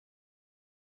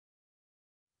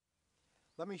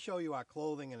Let me show you our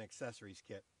clothing and accessories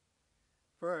kit.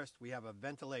 First, we have a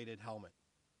ventilated helmet.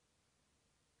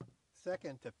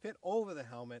 Second, to fit over the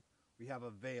helmet, we have a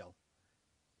veil.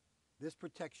 This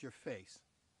protects your face.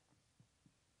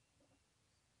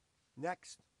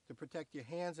 Next, to protect your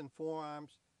hands and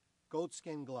forearms,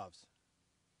 goatskin gloves.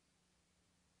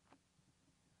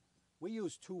 We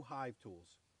use two hive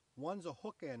tools. One's a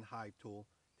hook end hive tool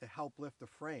to help lift the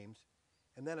frames,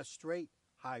 and then a straight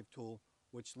hive tool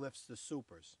which lifts the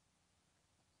supers.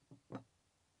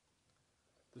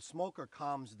 The smoker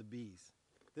calms the bees.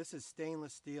 This is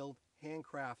stainless steel,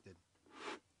 handcrafted.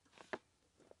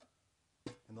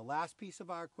 And the last piece of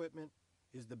our equipment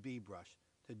is the bee brush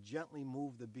to gently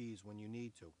move the bees when you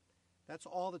need to. That's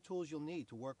all the tools you'll need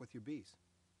to work with your bees.